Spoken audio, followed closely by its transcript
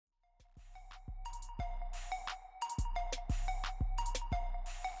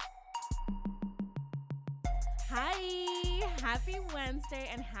Hi, happy Wednesday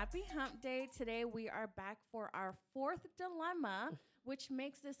and happy hump day. Today we are back for our fourth dilemma, which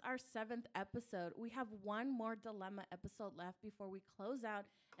makes this our seventh episode. We have one more dilemma episode left before we close out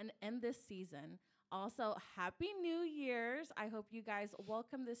and end this season. Also, happy New Year's. I hope you guys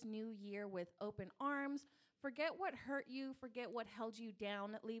welcome this new year with open arms. Forget what hurt you, forget what held you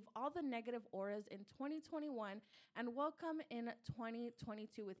down, leave all the negative auras in 2021 and welcome in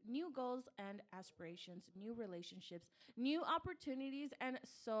 2022 with new goals and aspirations, new relationships, new opportunities, and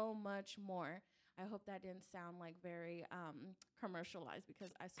so much more. I hope that didn't sound like very commercialized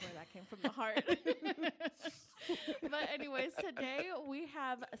because I swear that came from the heart. But, anyways, today we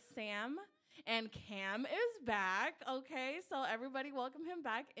have Sam and Cam is back. Okay, so everybody welcome him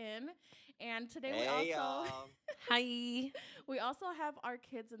back in. And today Hey y'all. Hi. we also have our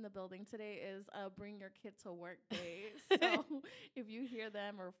kids in the building. Today is bring your kid to work day. So if you hear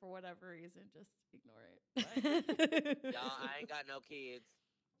them or for whatever reason, just ignore it. But Y'all, I ain't got no kids.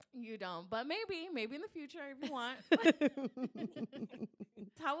 you don't, but maybe in the future if you want.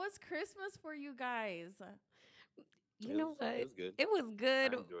 How was Christmas for you guys? You know what? It was good. It was I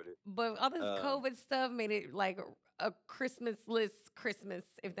good, enjoyed it. but all this Um, COVID stuff made it like a Christmas-less Christmas,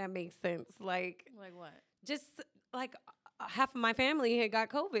 if that makes sense. Like, Like what? just like half of my family had got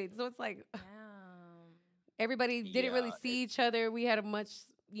COVID. So it's like Damn. everybody didn't yeah, really see each other. We had a much,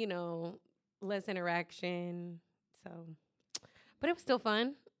 less interaction. So, but it was still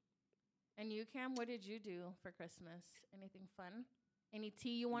fun. And you, Cam, what did you do for Christmas? Anything fun? Any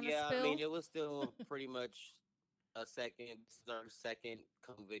tea you want to yeah. I spill? mean, it was still pretty much our second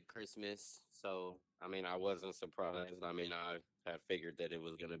COVID Christmas. So, I mean, I wasn't surprised. I mean, I had figured that it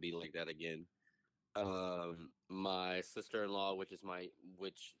was gonna be like that again. My sister-in-law, which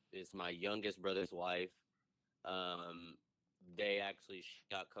is my youngest brother's wife, um, they actually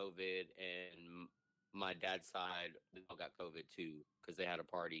got COVID, and my dad's side they all got COVID too because they had a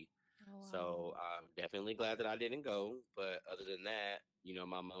party. Oh wow. So I'm definitely glad that I didn't go. But other than that,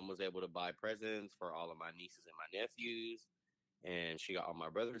 my mom was able to buy presents for all of my nieces and my nephews, and she got all my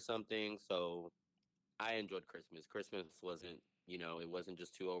brothers something. So I enjoyed Christmas. Christmas wasn't, it wasn't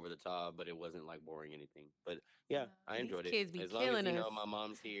just too over the top, but it wasn't like boring anything. But yeah, I Yeah. These enjoyed it. kids be As long as, killing us. my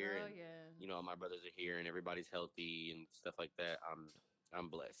mom's here Girl, and, yeah. my brothers are here and everybody's healthy and stuff like that, I'm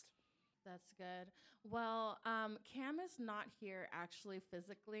blessed. That's good. Well, Cam is not here actually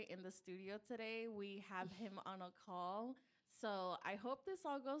physically in the studio today. We have him on a call. So I hope this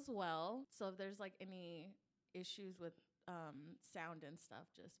all goes well. So if there's like any issues with sound and stuff,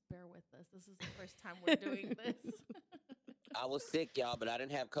 just bear with us. This is the first time we're doing this. I was sick, y'all, but I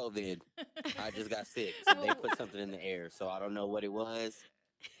didn't have COVID. I just got sick. So they put something in the air. So I don't know what it was,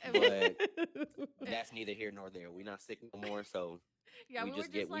 I mean, but that's neither here nor there. We not sick no more, so yeah, we were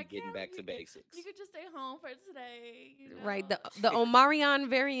just we like, getting Cam, back to you basics. could just stay home for today, Right. The Omarion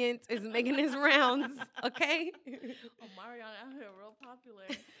variant is making his rounds. Okay. Oh, Marion out here real popular.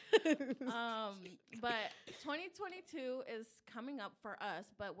 But 2022 is coming up for us.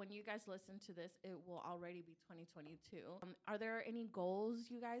 But when you guys listen to this, it will already be 2022. Are there any goals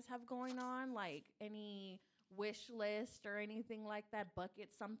you guys have going on? Like any wish list or anything like that? Bucket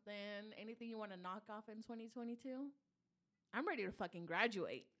something? Anything you want to knock off in 2022? I'm ready to fucking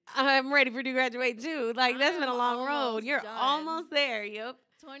graduate. I'm ready for to graduate too. Like that's been a I'm long road. almost You're done. almost there. Yep.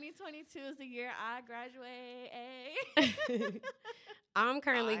 2022 is the year I graduate. I'm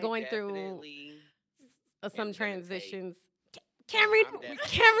currently I going through definitely some am gonna take. transitions. Cameron, I'm definitely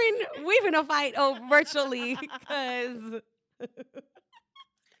Cameron, we finna fight virtually because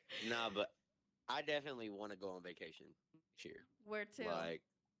Nah, but I definitely want to go on vacation next year. Where to? Like,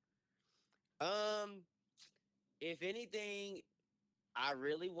 um, if anything, I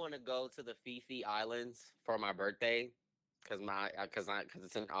really want to go to the Fifi Islands for my birthday, cause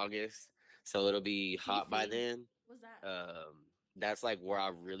it's in August, so it'll be hot by Fifi. then. What's that? That's like where I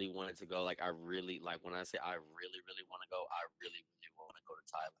really wanted to go. Like, I really like when I say I really, really want to go. I really, really want to go to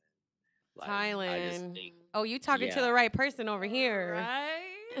Thailand. Like, I just Thailand. think, Oh, you talking to yeah, the right person over here.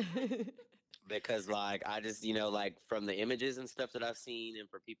 Right? because like I just like from the images and stuff that I've seen, and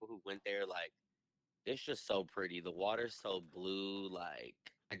for people who went there, like it's just so pretty. The water's so blue. Like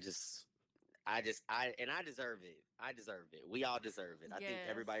I deserve it. I deserve it. We all deserve it. I think Yes.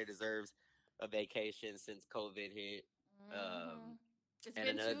 everybody deserves a vacation since COVID hit. Hmm. Um, It's and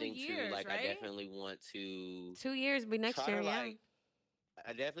been another two thing too, years, like I right? definitely want to 2 years be next try year, to yeah. like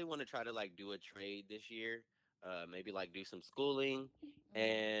I definitely want to try to like do a trade this year. Maybe like do some schooling Hmm.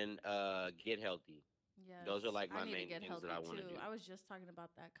 and get healthy. Yes. Those are like I my need to main get things that healthy I want to too. do. I was just talking about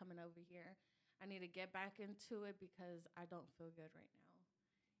that coming over here. I need to get back into it because I don't feel good right now.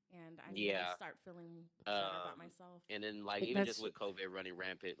 and I need to Yeah. start feeling better about Um, myself. and then like even just That's with COVID running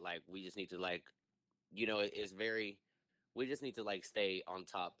rampant, like we just need to like, it's very. We just need to like stay on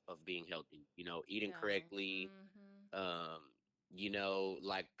top of being healthy. Eating Yeah. correctly. Mhm. Um,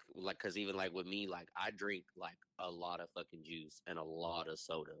 like because even like with me, like I drink like a lot of fucking juice and a lot of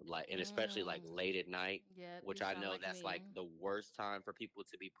soda, like and especially like Mm. late at night, Yep, you which I sound know like that's me. like the worst time for people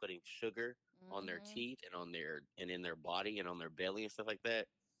to be putting sugar on their Mhm. teeth and on their and in their body and on their belly and stuff like that.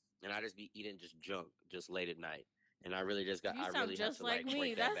 And I just be eating just junk just late at night. And You I sound really have just to like like me.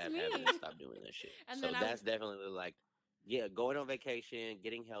 break that That's bad me. habit and stop doing that shit. And then So I that's definitely like, yeah, going on vacation,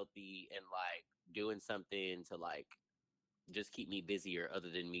 getting healthy, and like doing something to like just keep me busier other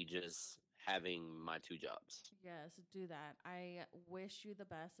than me just having my two jobs. yes, do that. I wish you the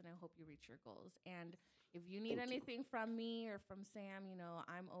best and I hope you reach your goals. And if you need Thank you. anything from me or from Sam,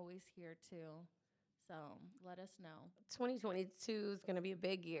 I'm always here too. So let us know. 2022 is going to be a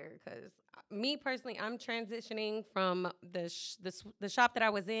big year because me personally, I'm transitioning from the shop that I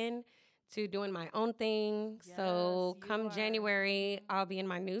was in to doing my own thing. Yes, So you come are. January, I'll be in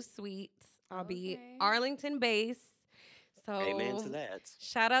my new suites. I'll be Okay. Arlington based. Amen to So that.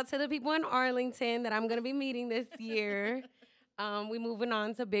 shout out to the people in Arlington that I'm going to be meeting this year. We moving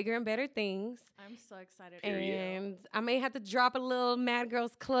on to bigger and better things. I'm so excited for Period. you. And I may have to drop a little Mad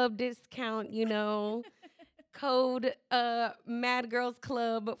Girls Club discount, code Mad Girls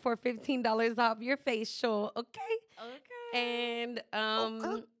Club for $15 off your facial, okay? Okay. And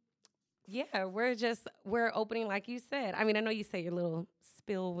Okay. yeah, we're opening like you said. I mean, I know you say your little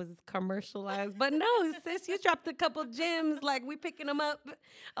spill was commercialized, but no, sis, you dropped a couple gems. Like we picking them up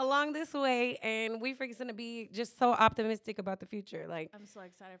along this way, and we freaking gonna be just so optimistic about the future. Like I'm so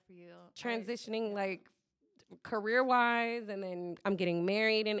excited for you. transitioning, Yeah. like career wise, and then I'm getting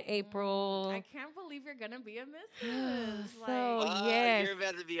married in April. I can't believe you're gonna be a missus. So Like, yes. You're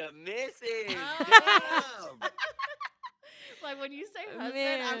about to be a Mrs. Oh. Damn. like when you say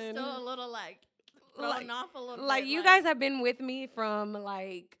husband, I'm still Man. a little like thrown off a little Like bit. you guys have been with me from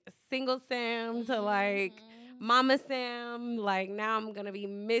like single Sam to like Mhm. Mama Sam. Like now I'm gonna be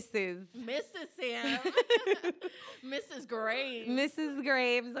Mrs. Mrs. Sam, Mrs. Graves. Mrs.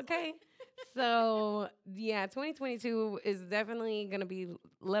 Graves. Okay. So yeah, 2022 is definitely gonna be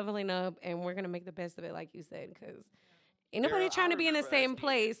leveling up, and we're gonna make the best of it, like you said, because ain't nobody Girl, I trying to be in the remember us same being in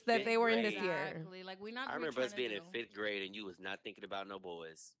place that they fifth were in this grade. year. Exactly. Like we're not. I We're remember trying us to being do. in fifth grade and you was not thinking about no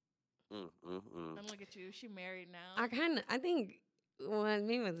boys. And look at you. She married now. I think when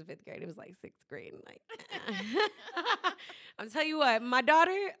me was fifth grade, it was like sixth grade. And like, I'm tell you what, my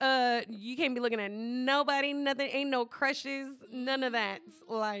daughter, you can't be looking at nobody, nothing, ain't no crushes, none of that.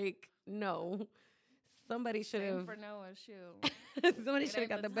 Like, no. Somebody should Same have. for Noah. Shoot. Somebody It should have ain't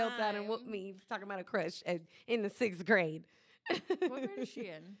got the the belt out and whooped time. me talking about a crush in the sixth grade. What grade is she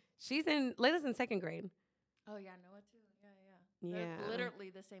in? She's in Layla's in second grade. Oh yeah, Noah too. Yeah. Yeah. They're literally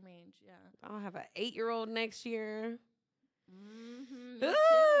the same age. Yeah. I'll have an 8-year-old next year. Mm-hmm. Me too.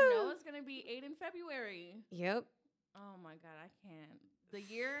 Ooh. Noah's gonna be 8 in February. Yep. Oh my god, I can't. The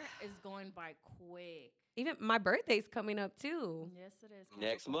year is going by quick. Even my birthday's coming up too. Yes, it is.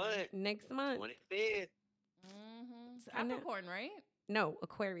 Next Capricorn. month, Next month. 25th. Mm-hmm. I know- Capricorn, right? No,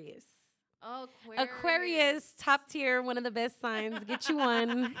 Aquarius. Oh, Aquarius, top tier, one of the best signs. Get you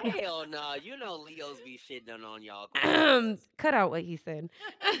one. Hell no. You know Leos be shitting on y'all. Cut out what he said.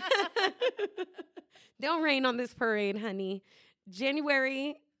 Don't rain on this parade, honey.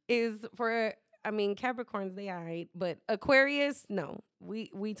 January is for, I mean, Capricorns, they all right, but Aquarius, no.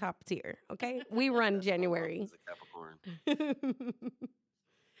 We top tier, okay? We run That's my mom January. is a Capricorn.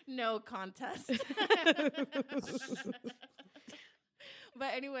 No contest.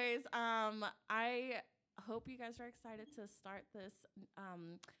 But anyways, I hope you guys are excited to start this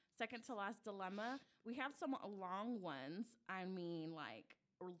second to last dilemma. We have some long ones. I mean, like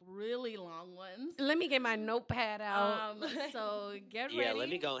really long ones. Let me get my notepad out. So get ready. Yeah, let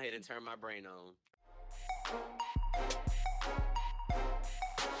me go ahead and turn my brain on.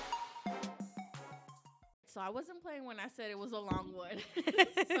 So I wasn't playing when I said it was a long one.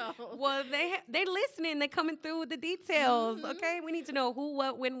 So Well, they listening. They coming through with the details. Mhm. Okay, we need to know who,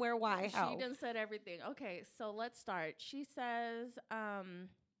 what, when, where, why, how. she done said everything. Okay, so let's start. She says,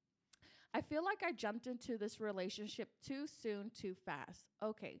 I feel like I jumped into this relationship too soon, too fast.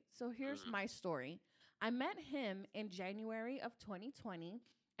 Okay, so here's my story. I met him in January of 2020,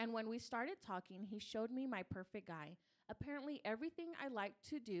 and when we started talking, he showed me my perfect guy. Apparently, everything I liked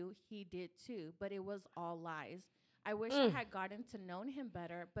to do, he did too, but it was all lies. I wish I had gotten to know him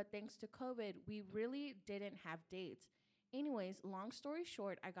better, but thanks to COVID, we really didn't have dates. Anyways, long story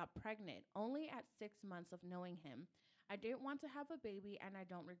short, I got pregnant only at 6 months of knowing him. I didn't want to have a baby and I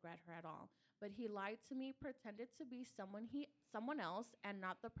don't regret her at all. But he lied to me, pretended to be someone else and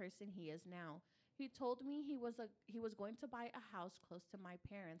not the person he is now. He told me he was going to buy a house close to my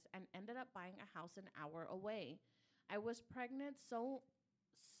parents and ended up buying a house an hour away. I was pregnant, so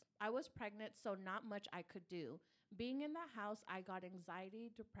not much I could do. Being in the house, I got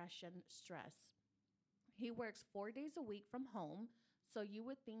anxiety, depression, stress. He works 4 days a week from home, so you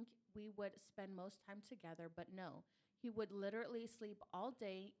would think we would spend most time together, but no. He would literally sleep all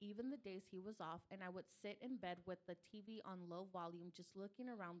day, even the days he was off, and I would sit in bed with the TV on low volume just looking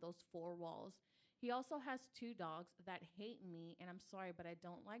around those four walls. He also has two dogs that hate me, and I'm sorry, but I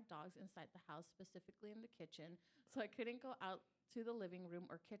don't like dogs inside the house, specifically in the kitchen, so I couldn't go out to the living room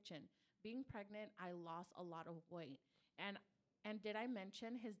or kitchen. Being pregnant, I lost a lot of weight. And and did I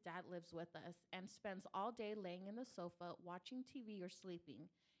mention his dad lives with us and spends all day laying in the sofa watching TV or sleeping?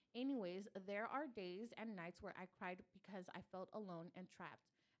 Anyways, there are days and nights where I cried because I felt alone and trapped.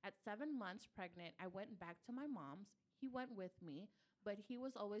 At 7 months pregnant, I went back to my mom's. He went with me, but he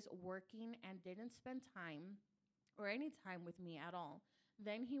was always working and didn't spend time or any time with me at all.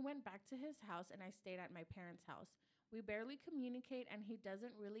 Then he went back to his house and I stayed at my parents' house. We barely communicate and he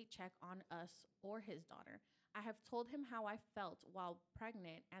doesn't really check on us or his daughter. I have told him how I felt while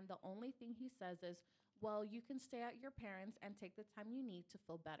pregnant, and the only thing he says is, well, you can stay at your parents and take the time you need to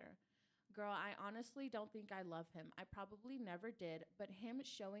feel better. Girl, I honestly don't think I love him. I probably never did, but him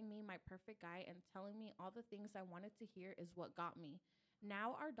showing me my perfect guy and telling me all the things I wanted to hear is what got me.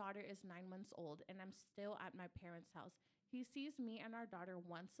 Now our daughter is 9 months old, and I'm still at my parents' house. He sees me and our daughter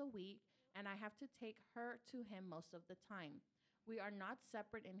once a week, and I have to take her to him most of the time. We are not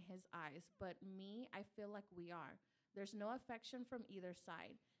separate in his eyes, but me, I feel like we are. There's no affection from either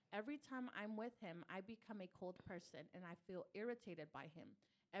side. Every time I'm with him, I become a cold person and I feel irritated by him.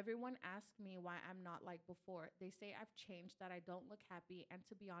 Everyone asks me why I'm not like before. They say I've changed, that I don't look happy, and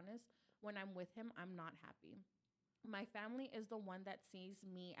to be honest, when I'm with him, I'm not happy. My family is the one that sees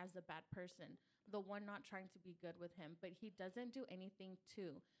me as a bad person, the one not trying to be good with him, but he doesn't do anything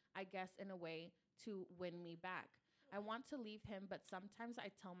to, I guess, in a way, to win me back. I want to leave him, but sometimes I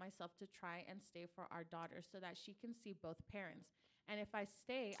tell myself to try and stay for our daughter so that she can see both parents. And if I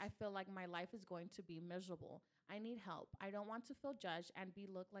stay, I feel like my life is going to be miserable. I need help. I don't want to feel judged and be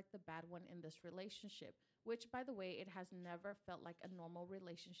looked like the bad one in this relationship, which, by the way, it has never felt like a normal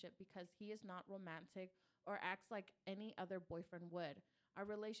relationship because he is not romantic or acts like any other boyfriend would. Our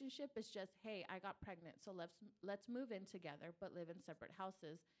relationship is just, hey, I got pregnant, so let's move in together but live in separate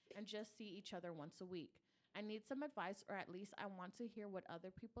houses and just see each other once a week. I need some advice, or at least I want to hear what other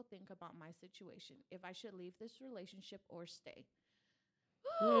people think about my situation, if I should leave this relationship or stay.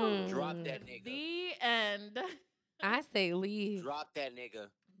 Drop Hmm. that nigga. The end. I say leave Drop that nigga.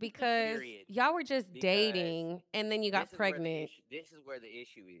 because Period. y'all were just Because dating and then you this got is where the pregnant issue. This is where the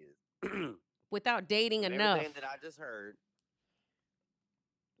issue is. without dating From enough. everything that I just heard,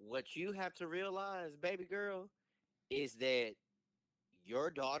 what you have to realize, baby girl, is that your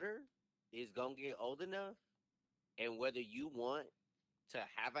daughter is gonna get old enough, and whether you want to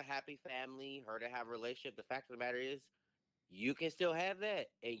have a happy family, her to have a relationship, the fact of the matter is, you can still have that,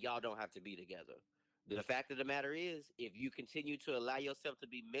 and y'all don't have to be together. The fact of the matter is, if you continue to allow yourself to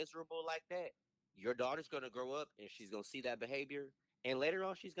be miserable like that, your daughter's gonna grow up and she's gonna see that behavior, and later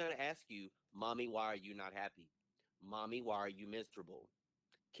on, she's gonna ask you, "Mommy, why are you not happy? Mommy, why are you miserable?"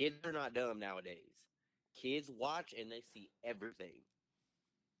 Kids are not dumb nowadays. Kids watch and they see everything.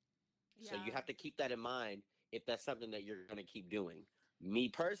 So you Yeah. have to keep that in mind if that's something that you're going to keep doing. Me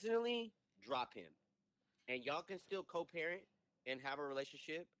personally, drop him. And y'all can still co parent and have a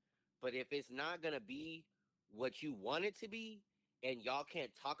relationship. But if it's not going to be what you want it to be, and y'all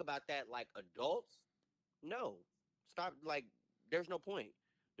can't talk about that like adults, no. Stop. Like, there's no point.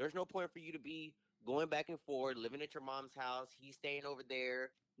 There's no point for you to be going back and forth, living at your mom's house, he's staying over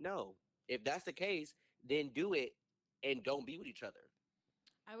there. No. If that's the case, then do it and don't be with each other.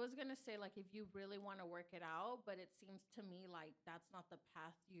 I was gonna say, like, if you really want to work it out, but it seems to me like that's not the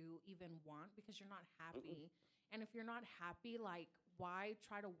path you even want because you're not Mm-mm. happy. And if you're not happy, like, why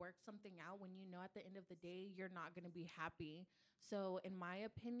try to work something out when you know at the end of the day you're not gonna be happy? So, in my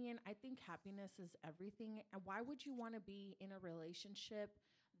opinion, I think happiness is everything. And why would you want to be in a relationship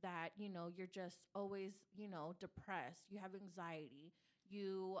that you're just always depressed, you have anxiety,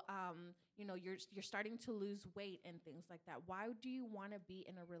 you're starting to lose weight and things like that? Why do you want to be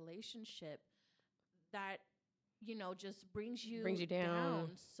in a relationship that just brings Brings you you down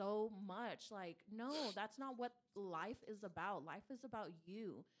down. so much? Like, no, that's not what life is about. Life is about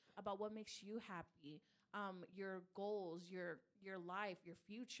you, about what makes you happy, your goals, your life, your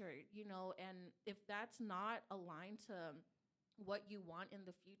future, you know, and if that's not aligned to what you want in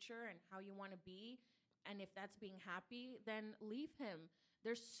the future and how you want to be, and if that's being happy, then leave him.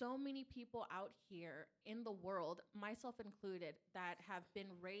 There's so many people out here in the world, myself included, that have been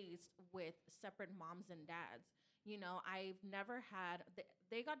raised with separate moms and dads. You know, I've never had,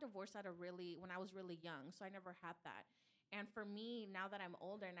 they got divorced at a really, when I was really young, so I never had that. And for me, now that I'm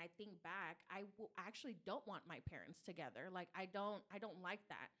older and I think back, actually don't want my parents together. Like I don't like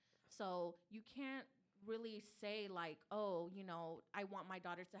that. So you can't really say like, oh, you know, I want my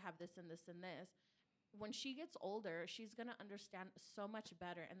daughter to have this and this and this. When she gets older, she's going to understand so much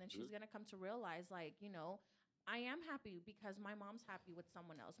better. And then Mhm. she's going to come to realize, like, you know, I am happy because my mom's happy with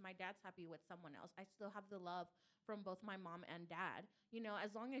someone else. My dad's happy with someone else. I still have the love from both my mom and dad. You know,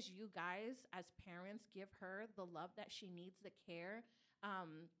 as long as you guys, as parents, give her the love that she needs, the care,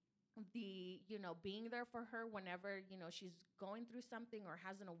 um, you know, being there for her whenever, you know, she's going through something or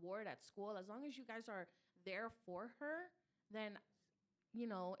has an award at school, as long as you guys are there for her, then you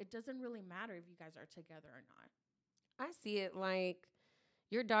know, it doesn't really matter if you guys are together or not. I see it like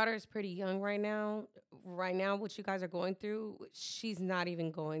your daughter is pretty young right now. Right now, what you guys are going through, she's not even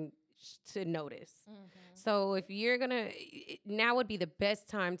going to notice. Mm-hmm. So if you're gonna, now would be the best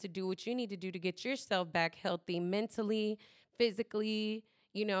time to do what you need to do to get yourself back healthy mentally, physically,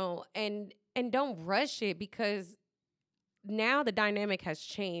 you know, and don't rush it because now the dynamic has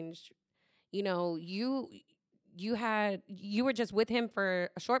changed. You know, you were just with him for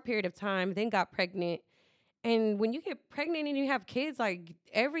a short period of time, then got pregnant. And when you get pregnant and you have kids, like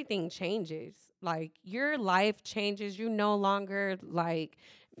everything changes. Like your life changes. You no longer like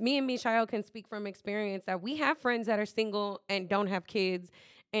me and Michael can speak from experience that we have friends that are single and don't have kids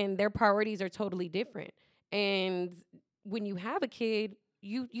and their priorities are totally different. And when you have a kid,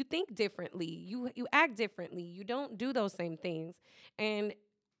 you think differently. You act differently. You don't do those same things. And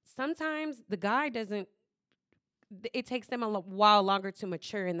sometimes the guy doesn't it takes them a while longer to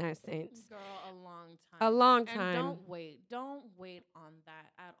mature in that sense. Girl, a long time. A long And time. don't wait on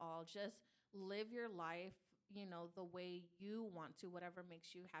that at all. Just live your life, you know, the way you want to, whatever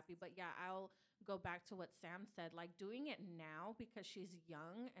makes you happy. But yeah, I'll go back to what Sam said, like doing it now because she's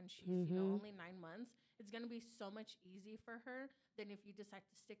young and she's, you know, Mhm. only 9 months. It's going to be so much easy for her than if you decide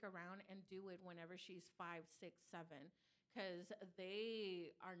to stick around and do it whenever she's 5, 6, 7, because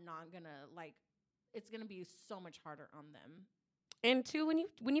they are not going to like, it's going to be so much harder on them. And two,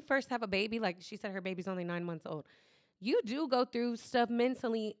 when you first have a baby, like she said, her baby's only 9 months old. You do go through stuff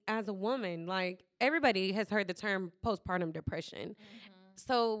mentally as a woman. Like everybody has heard the term postpartum depression. Mm-hmm.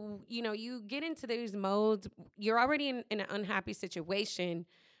 So you know you get into these modes. You're already in an unhappy situation,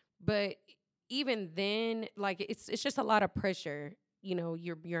 but even then, like it's just a lot of pressure. You know,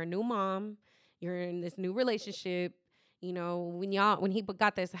 you're a new mom. You're in this new relationship. You know, when he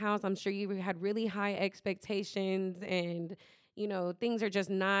got this house, I'm sure you had really high expectations, and you know things are just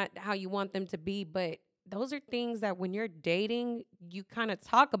not how you want them to be. But those are things that when you're dating, you kind of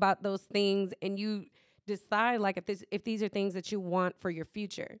talk about those things, and you decide like if these are things that you want for your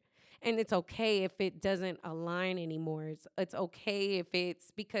future. And it's okay if it doesn't align anymore. It's okay if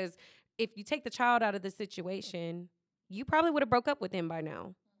it's because if you take the child out of the situation, you probably would have broke up with him by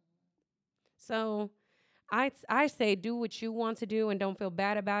now. So I say do what you want to do and don't feel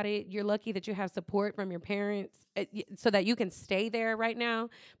bad about it. You're lucky that you have support from your parents so that you can stay there right now,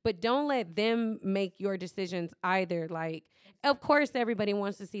 but don't let them make your decisions either. Like of course everybody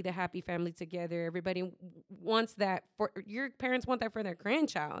wants to see the happy family together. Everybody wants that for your parents want that for their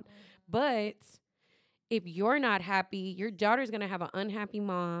grandchild. But if you're not happy, your daughter's going to have an unhappy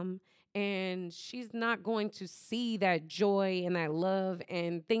mom and she's not going to see that joy and that love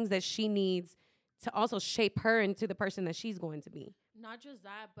and things that she needs to also shape her into the person that she's going to be. Not just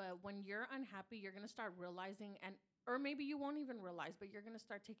that, but when you're unhappy, you're gonna start realizing, and or maybe you won't even realize, but you're gonna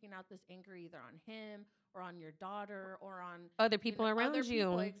start taking out this anger either on him or on your daughter or on Other people around other you.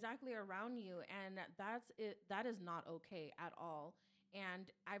 people exactly around you, and that's it. That is not okay at all. And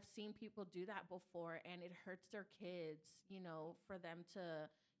I've seen people do that before, and it hurts their kids. You know, for them to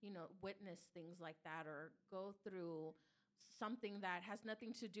witness things like that or go through something that has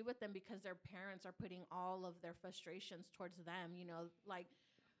nothing to do with them because their parents are putting all of their frustrations towards them, like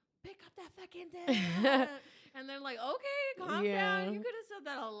pick up that fucking thing. And they're like, okay, calm Yeah. down. You could have said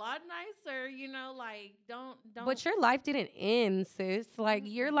that a lot nicer, like don't But your life didn't end, sis. Like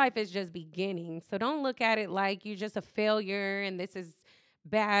your Mm-mm. life is just beginning. So don't look at it like you're just a failure and this is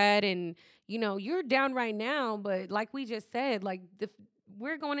bad and you know, you're down right now, but like we just said, like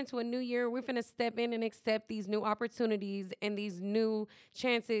we're going into a new year. We're finna step in and accept these new opportunities and these new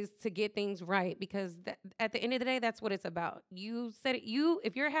chances to get things right. Because at the end of the day, that's what it's about. You said it.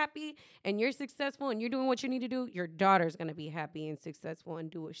 If you're happy and you're successful and you're doing what you need to do, your daughter's gonna be happy and successful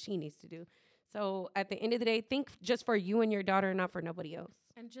and do what she needs to do. So at the end of the day, think just for you and your daughter, not for nobody else.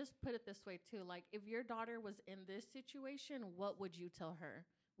 And just put it this way too, like if your daughter was in this situation, what would you tell her?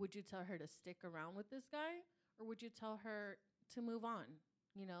 Would you tell her to stick around with this guy, or would you tell her to move on,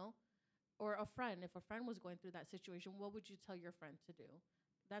 you know? Or a friend, if a friend was going through that situation, what would you tell your friend to do?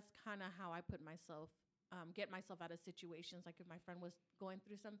 That's kind of how I put myself, get myself out of situations. Like if my friend was going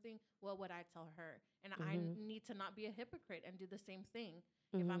through something, what would I tell her? And I need to not be a hypocrite and do the same thing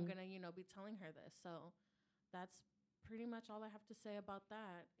if I'm going to, be telling her this. So that's pretty much all I have to say about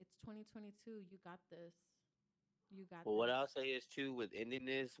that. It's 2022. You got this. You got Well, this. what I'll say is too, with ending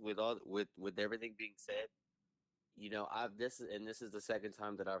this, with everything being said, this is the second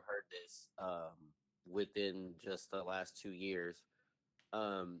time that I've heard this within just the last 2 years.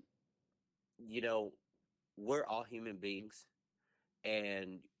 Um, you know, we're all human beings,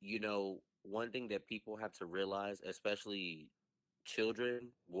 and one thing that people have to realize, especially children,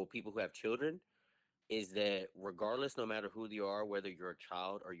 well, people who have children, is that regardless, no matter who you are, whether you're a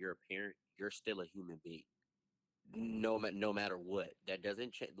child or you're a parent, you're still a human being. No matter what, that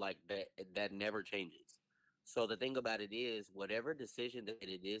doesn't change. Like that never changes. So the thing about it is, whatever decision that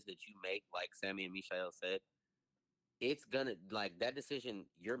it is that you make, like Sammy and Michelle said, it's gonna, like, that decision,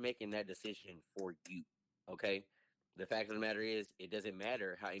 you're making that decision for you. Okay. The fact of the matter is, it doesn't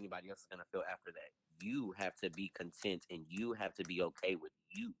matter how anybody else is gonna feel after that. You have to be content and you have to be okay with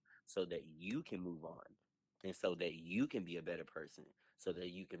you, so that you can move on, and so that you can be a better person, so that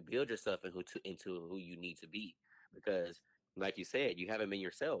you can build yourself into who you need to be. Because, like you said, you haven't been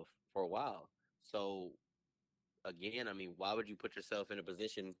yourself for a while. So again, I mean, why would you put yourself in a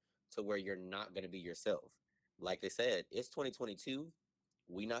position to where you're not going to be yourself? Like they said, it's 2022.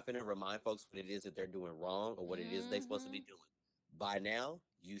 We not going to remind folks what it is that they're doing wrong or what it is they're supposed to be doing. By now,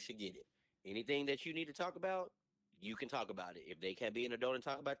 you should get it. Anything that you need to talk about, you can talk about it. If they can't be an adult and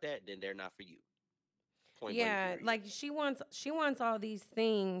talk about that, then they're not for you. Point blank, Yeah, period. like she wants all these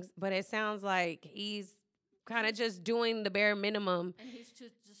things, but it sounds like he's kind of just doing the bare minimum. And he's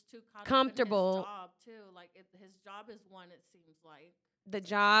just too caught Comfortable. up in his job too. Like his job is one. It seems like The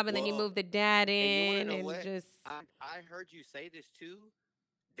job, and then you Well, move the dad and you want to in, know and what? just I heard you say this too,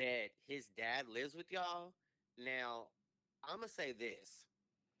 that his dad lives with y'all. Now, I'm going to say this.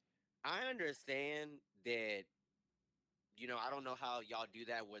 I understand that, I don't know how y'all do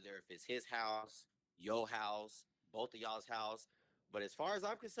that, whether if it's his house, your house, both of y'all's house. But as far as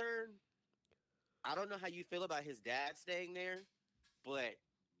I'm concerned, I don't know how you feel about his dad staying there. But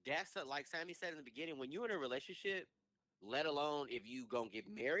like Sammy said in the beginning, when you're in a relationship, let alone if you gonna get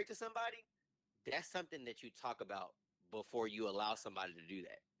married to somebody, that's something that you talk about before you allow somebody to do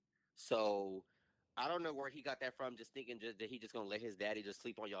that. So I don't know where he got that from, just thinking that he just gonna let his daddy just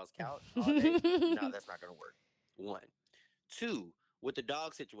sleep on y'all's couch all day. No, that's not gonna work. One. Two, with the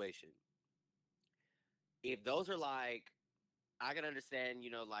dog situation, if those are like, I can understand,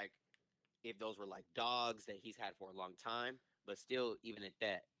 like if those were like dogs that he's had for a long time, but still, even at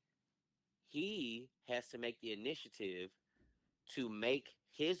that, he has to make the initiative to make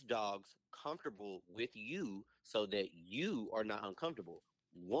his dogs comfortable with you so that you are not uncomfortable.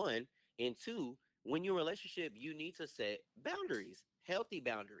 One, and two, when you're in a relationship, you need to set boundaries, healthy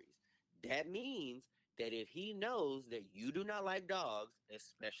boundaries. That means that if he knows that you do not like dogs,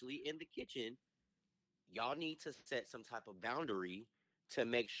 especially in the kitchen, y'all need to set some type of boundary to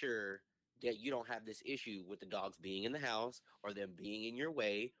make sure that you don't have this issue with the dogs being in the house or them being in your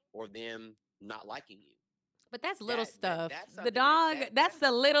way or them not liking you. But that's little stuff. That's The something dog, that's that the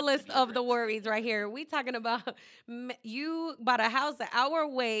something that needs to littlest be of the addressed. worries right here. We talking about you bought a house an hour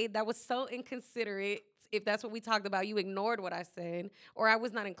away that was so inconsiderate. If that's what we talked about, you ignored what I said, or I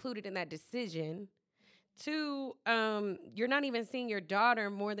was not included in that decision. Two, you're not even seeing your daughter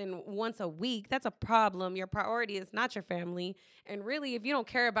more than once a week. That's a problem. Your priority is not your family. And really, if you don't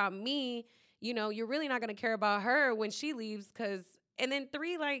care about me, you're really not going to care about her when she leaves. And then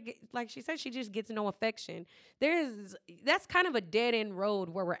three, like she said, she just gets no affection. That's kind of a dead end road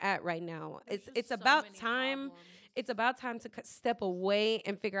where we're at right now. It's about time. Problems. It's about time to step away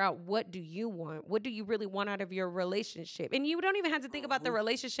and figure out, what do you want? What do you really want out of your relationship? And you don't even have to think about the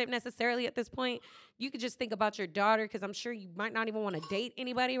relationship necessarily at this point. You could just think about your daughter, because I'm sure you might not even want to date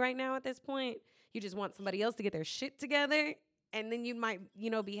anybody right now at this point. You just want somebody else to get their shit together, and then you might,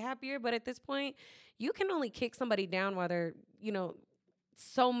 be happier. But at this point, you can only kick somebody down while they're,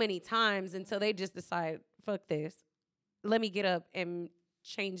 so many times until they just decide, fuck this. Let me get up and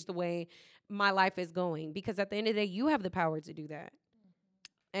change the way my life is going. Because at the end of the day, you have the power to do that.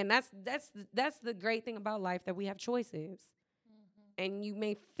 And that's the great thing about life, that we have choices. And you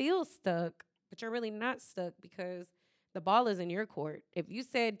may feel stuck, but you're really not stuck because the ball is in your court. If you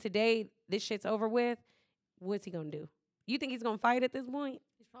said today this shit's over with, what's he gonna do? You think he's gonna fight at this point?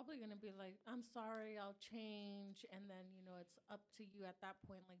 He's probably gonna be like, "I'm sorry, I'll change," and then it's up to you at that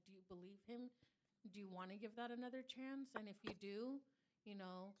point. Like, do you believe him? Do you want to give that another chance? And if you do,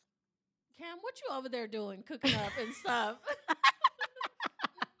 Cam, what you over there doing, cooking up and stuff?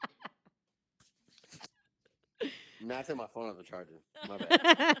 No, I took my phone off the charger. My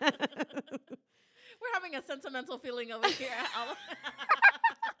bad. We're having a sentimental feeling over here.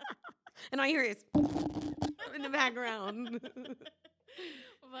 And I hear it in the background.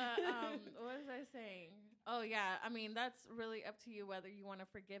 But what was I saying? Oh yeah, I mean that's really up to you whether you want to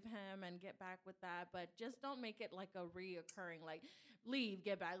forgive him and get back with that, but just don't make it like a reoccurring, like leave,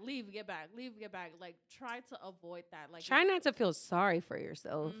 get back, leave, get back, leave, get back. Like try to avoid that. Like try not to feel sorry for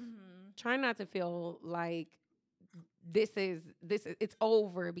yourself. Try not to feel like this is it's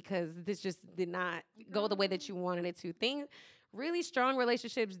over because this just did not go the way that you wanted it to. Really strong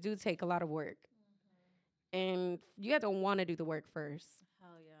relationships do take a lot of work. And you have to want to do the work first.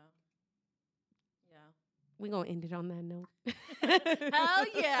 Hell yeah. Yeah. We're going to end it on that note. Hell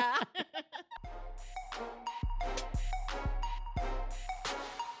yeah.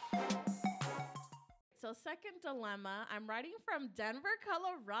 So second dilemma, I'm writing from Denver,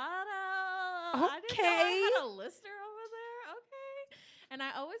 Colorado. I didn't know I had a listener over there. Okay. And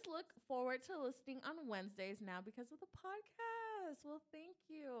I always look forward to listening on Wednesdays now because of the podcast. Well, thank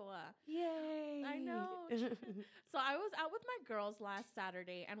you. Yay. I know. So I was out with my girls last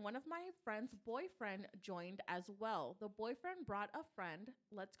Saturday, and one of my friend's boyfriend joined as well. The boyfriend brought a friend,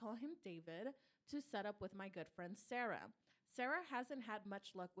 let's call him David, to set up with my good friend Sarah. Sarah hasn't had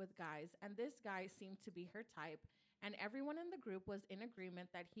much luck with guys, and this guy seemed to be her type, and everyone in the group was in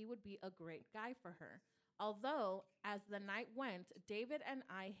agreement that he would be a great guy for her. Although, as the night went, David and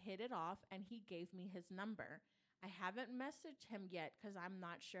I hit it off, and he gave me his number. I haven't messaged him yet because I'm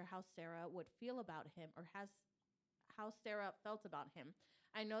not sure how Sarah would feel about him or how Sarah felt about him.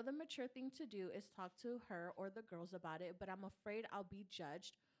 I know the mature thing to do is talk to her or the girls about it, but I'm afraid I'll be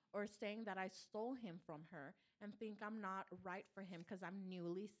judged or saying that I stole him from her and think I'm not right for him because I'm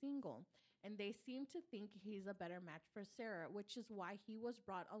newly single. And they seem to think he's a better match for Sarah, which is why he was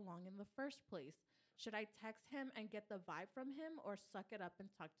brought along in the first place. Should I text him and get the vibe from him or suck it up and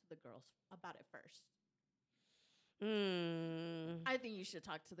talk to the girls about it first? I think you should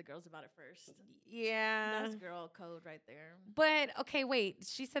talk to the girls about it first. Yeah. That's girl code right there. But, okay, wait.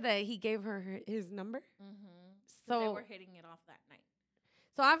 She said that he gave her his number? So they were hitting it off that night.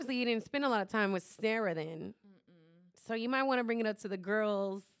 So obviously you didn't spend a lot of time with Sarah then. So you might want to bring it up to the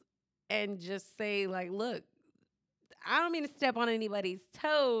girls and just say, like, look, I don't mean to step on anybody's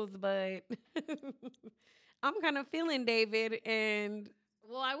toes, but I'm kind of feeling David and...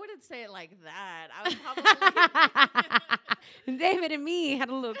 Well, I wouldn't say it like that. I would probably... David and me had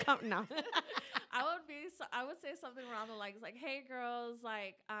a little... no. I would say something around the lines like, hey, girls,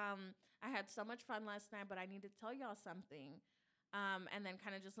 like, I had so much fun last night, but I need to tell y'all something. And then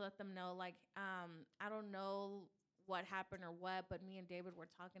kind of just let them know, like, I don't know what happened or what, but me and David were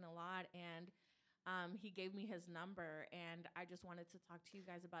talking a lot, and he gave me his number, and I just wanted to talk to you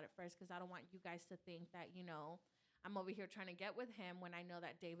guys about it first because I don't want you guys to think that, I'm over here trying to get with him when I know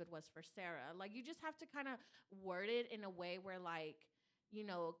that David was for Sarah. Like, you just have to kind of word it in a way where, like,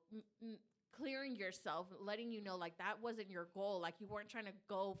 clearing yourself, letting you know, like, that wasn't your goal. Like, you weren't trying to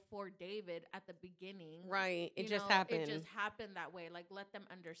go for David at the beginning. Right. It just happened. It just happened that way. Like, let them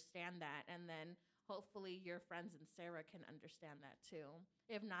understand that. And then hopefully your friends and Sarah can understand that too.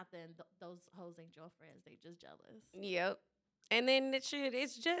 If not, then those hoes ain't your friends. They just jealous. Yep. And then it's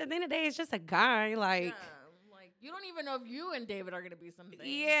just, at the end of the day, it's just a guy. Like, yeah. Like, you don't even know if you and David are going to be something.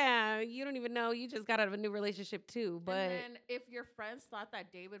 Yeah, you don't even know. You just got out of a new relationship too. But and then if your friends thought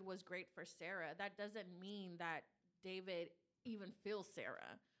that David was great for Sarah, that doesn't mean that David even feels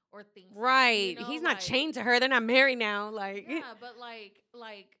Sarah or thinks right. That, he's not chained to her. They're not married now. Like, yeah, but like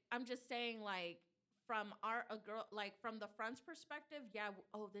I'm just saying, like, from from the friend's perspective, yeah.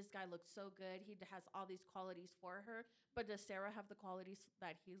 Oh, this guy looks so good. He has all these qualities for her. But does Sarah have the qualities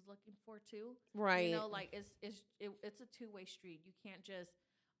that he's looking for too? Right. Like it's a two-way street. You can't just,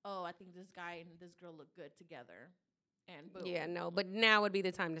 I think this guy and this girl look good together, and boom. Yeah, no. But now would be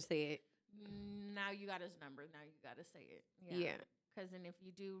the time to say it. Now you got his number. Now you got to say it. Yeah. Because then if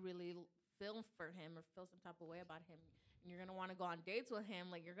you do really feel for him or feel some type of way about him, and you're gonna want to go on dates with him,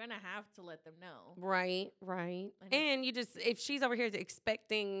 like you're gonna have to let them know. Right, right. And And you just, if she's over here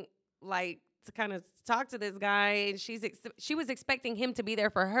expecting, like, to kind of talk to this guy, and she was expecting him to be there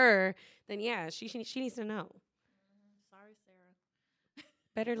for her, then yeah, she needs to know. Sorry, Sarah.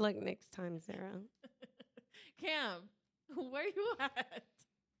 Better luck next time, Sarah. Cam, where you at?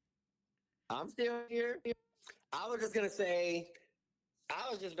 I'm still here. I was just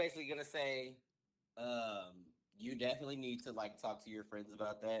basically gonna say, you definitely need to like talk to your friends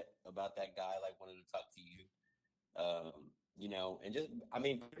about that guy, like wanting to talk to you. And just, I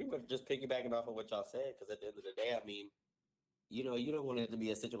mean, pretty much just piggybacking off of what y'all said, because at the end of the day, I mean, you don't want it to be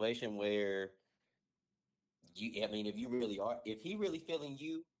a situation where if he really feeling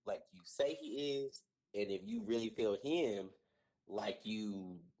you like you say he is, and if you really feel him like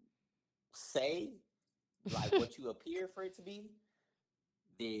you say, like what you appear for it to be,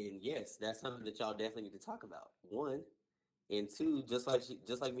 then yes, that's something that y'all definitely need to talk about. One, and two, just like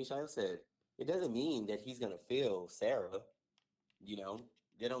Mishael said, it doesn't mean that he's gonna feel Sarah.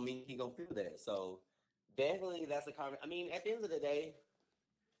 That don't mean he gonna feel that. So definitely, that's a comment. I mean, at the end of the day,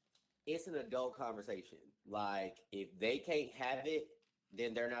 it's an adult conversation. Like, if they can't have it,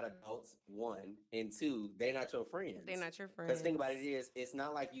 then they're not adults. One, and two, they're not your friends. They're not your friends. Because think about it, it's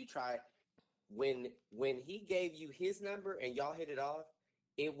not like you try. When he gave you his number and y'all hit it off,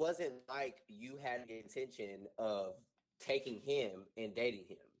 it wasn't like you had the intention of taking him and dating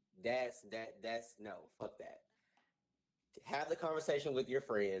him. That's no, fuck that. Have the conversation with your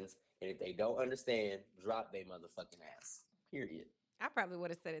friends, and if they don't understand, drop their motherfucking ass. Period. I probably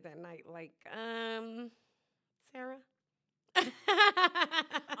would have said it that night, like, Sarah.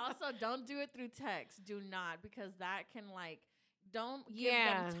 Also, don't do it through text. Do not, because that can don't give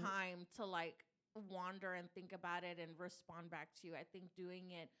Yeah. them time to wander and think about it and respond back to you. I think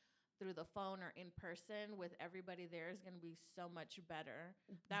doing it through the phone or in person with everybody there is going to be so much better.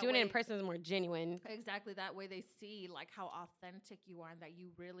 Doing it in person is more genuine. Exactly. That way they see how authentic you are and that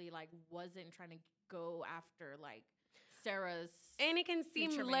you really wasn't trying to go after Sarah's. And it can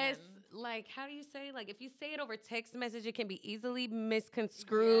seem future less man. how do you say, if you say it over text message, it can be easily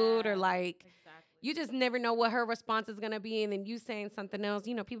misconstrued, or Exactly. you just never know what her response is going to be. And then you saying something else,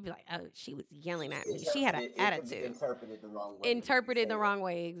 people be like, oh, she was yelling at me. She had an attitude. Interpreted the wrong way. Interpreted the wrong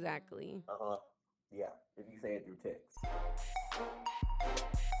way, exactly. Yeah, if you say it through text.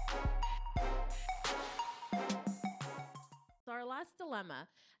 So our last dilemma.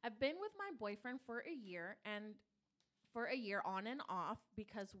 I've been with my boyfriend for a year on and off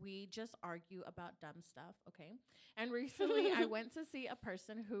because we just argue about dumb stuff, okay? And recently I went to see a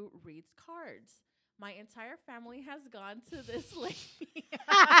person who reads cards. My entire family has gone to this lady.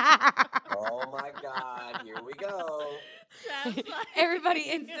 Oh my God, here we go. Everybody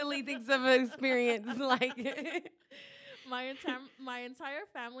instantly thinks of an experience My entire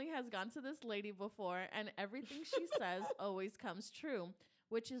family has gone to this lady before, and everything she says always comes true,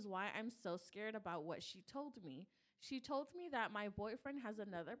 which is why I'm so scared about what she told me. She told me that my boyfriend has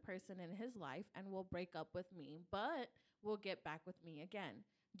another person in his life and will break up with me, but will get back with me again.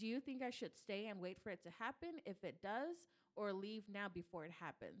 Do you think I should stay and wait for it to happen if it does, or leave now before it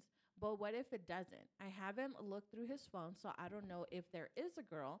happens? But what if it doesn't? I haven't looked through his phone, so I don't know if there is a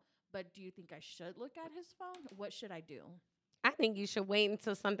girl, but do you think I should look at his phone? What should I do? I think you should wait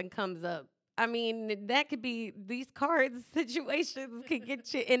until something comes up. I mean, that could be, these cards situations could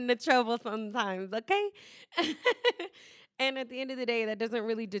get you into trouble sometimes, okay? And at the end of the day, that doesn't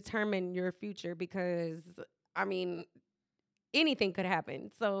really determine your future because, I mean, anything could happen.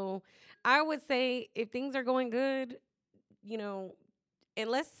 So I would say if things are going good,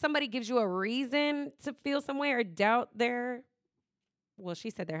 unless somebody gives you a reason to feel some way or doubt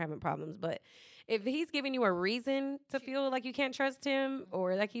she said they're having problems, but if he's giving you a reason to feel like you can't trust him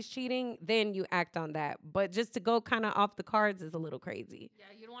or like he's cheating, then you act on that. But just to go kind of off the cards is a little crazy. Yeah,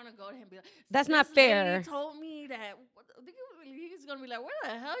 you don't want to go to him and be like, that's not fair. He told me that. He's going to be like, where the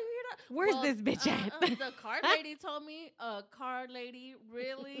hell you hear that? Where's this bitch at? The card lady told me, card lady,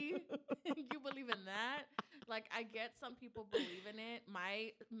 really? You believe in that? I get some people believe in it.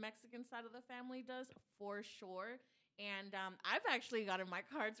 My Mexican side of the family does, for sure. And I've actually gotten my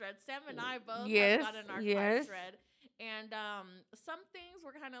cards read. Sam and I both have gotten our cards read. And some things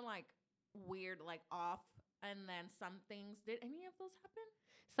were kind of weird, off. And then some things, did any of those happen?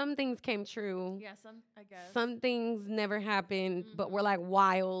 Some things came true. Yeah, some, I guess. Some things never happened, but were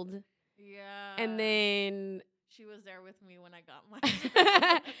wild. Yeah. And then she was there with me when I got mine.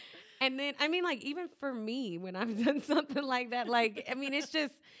 And then, I mean, even for me, when I've done something like that, I mean, it's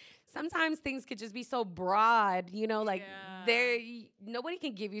just, sometimes things could just be so broad, nobody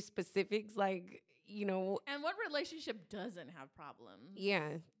can give you specifics. And what relationship doesn't have problems? Yeah,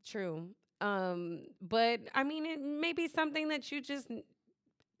 true. But I mean, it may be something that you just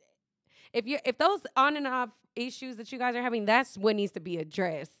if those on and off issues that you guys are having, that's what needs to be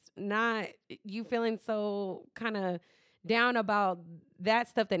addressed. Not you feeling so kind of down about that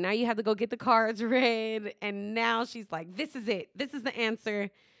stuff that now you have to go get the cards read, and now she's like, "This is it. This is the answer."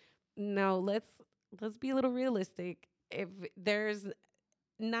 No, let's be a little realistic. If there's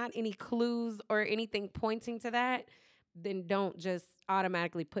not any clues or anything pointing to that, then don't just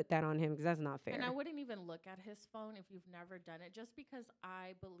automatically put that on him because that's not fair. And I wouldn't even look at his phone if you've never done it, just because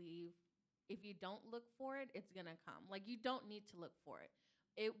I believe if you don't look for it, it's going to come. Like, you don't need to look for it.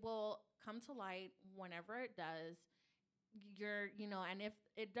 It will come to light whenever it does. And if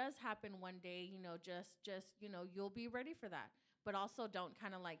it does happen one day, just you'll be ready for that. But also don't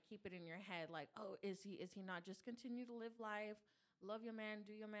kind of like keep it in your head like, oh, is he not? Just continue to live life. Love your man,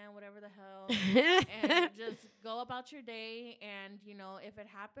 do your man, whatever the hell, and just go about your day. And, if it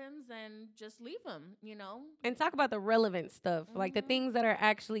happens, then just leave him, And talk about the relevant stuff, like the things that are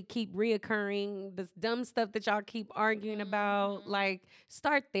actually keep reoccurring, this dumb stuff that y'all keep arguing about. Like,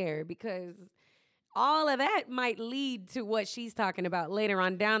 start there because all of that might lead to what she's talking about later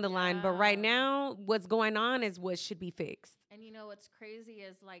on down the line. But right now, what's going on is what should be fixed. And what's crazy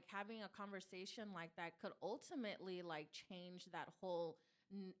is like having a conversation like that could ultimately like change that whole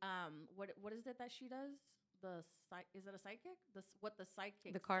what is it that she does? Is it a psychic? What the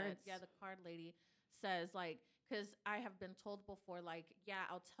psychic the cards. Said. Yeah, the card lady says, like, because I have been told before, like, yeah,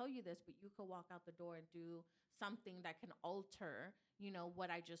 I'll tell you this, but you could walk out the door and do something that can alter, what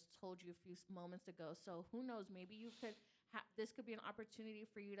I just told you a few moments ago. So who knows? Maybe you could. This could be an opportunity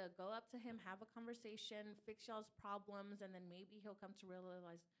for you to go up to him, have a conversation, fix y'all's problems, and then maybe he'll come to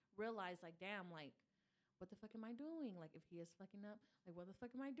realize like, damn, like, what the fuck am I doing? Like, if he is fucking up, like, what the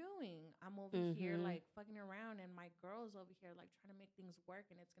fuck am I doing? I'm over here, like, fucking around, and my girl's over here, like, trying to make things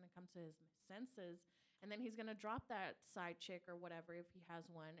work, and it's going to come to his senses. And then he's going to drop that side chick or whatever if he has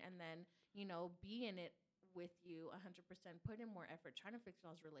one, and then, be in it with you 100%, put in more effort, trying to fix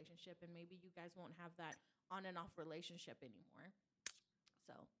y'all's relationship, and maybe you guys won't have that on and off relationship anymore.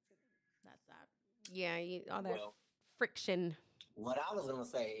 So that's that. Yeah, all that friction. What I was gonna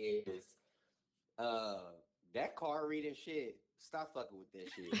say is, that card reading shit. Stop fucking with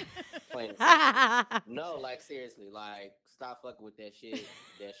that shit. Plain and simple. No, like seriously, like stop fucking with that shit.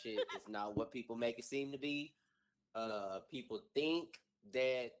 That shit is not what people make it seem to be. People think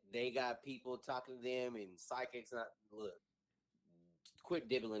that they got people talking to them and psychics. Look, quit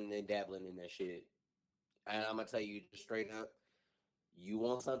dibbling and dabbling in that shit. And I'm gonna tell you straight up, you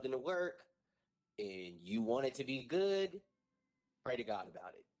want something to work and you want it to be good, pray to God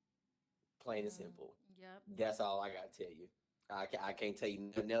about it. Plain and simple. Yep. That's all I gotta tell you. I can't tell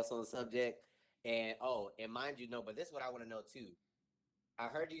you nothing else on the subject. And mind you, no, but this is what I want to know too. I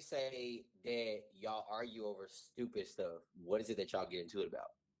heard you say that y'all argue over stupid stuff. What is it that y'all get into it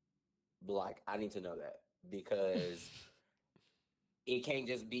about? Like, I need to know that because it can't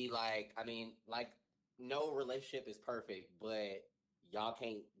just be like, no relationship is perfect, but y'all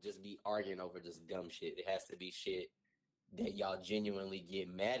can't just be arguing over just dumb shit. It has to be shit that y'all genuinely get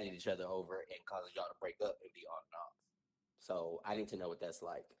mad at each other over and causes y'all to break up and be on and off. So I need to know what that's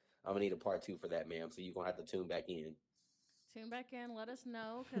like. I'm gonna need a part 2 for that, ma'am. So you're gonna have to tune back in. Tune back in. Let us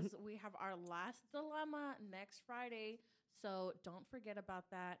know because we have our last dilemma next Friday. So don't forget about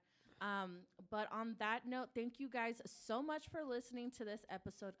that. But on that note, thank you guys so much for listening to this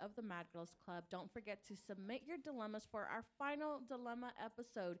episode of the Mad Girls Club. Don't forget to submit your dilemmas for our final dilemma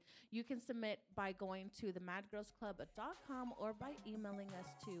episode. You can submit by going to themadgirlsclub.com or by emailing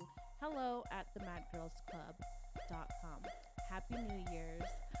us to hello@themadgirlsclub.com. Happy New Year's.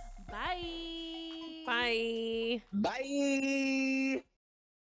 Bye. Bye. Bye.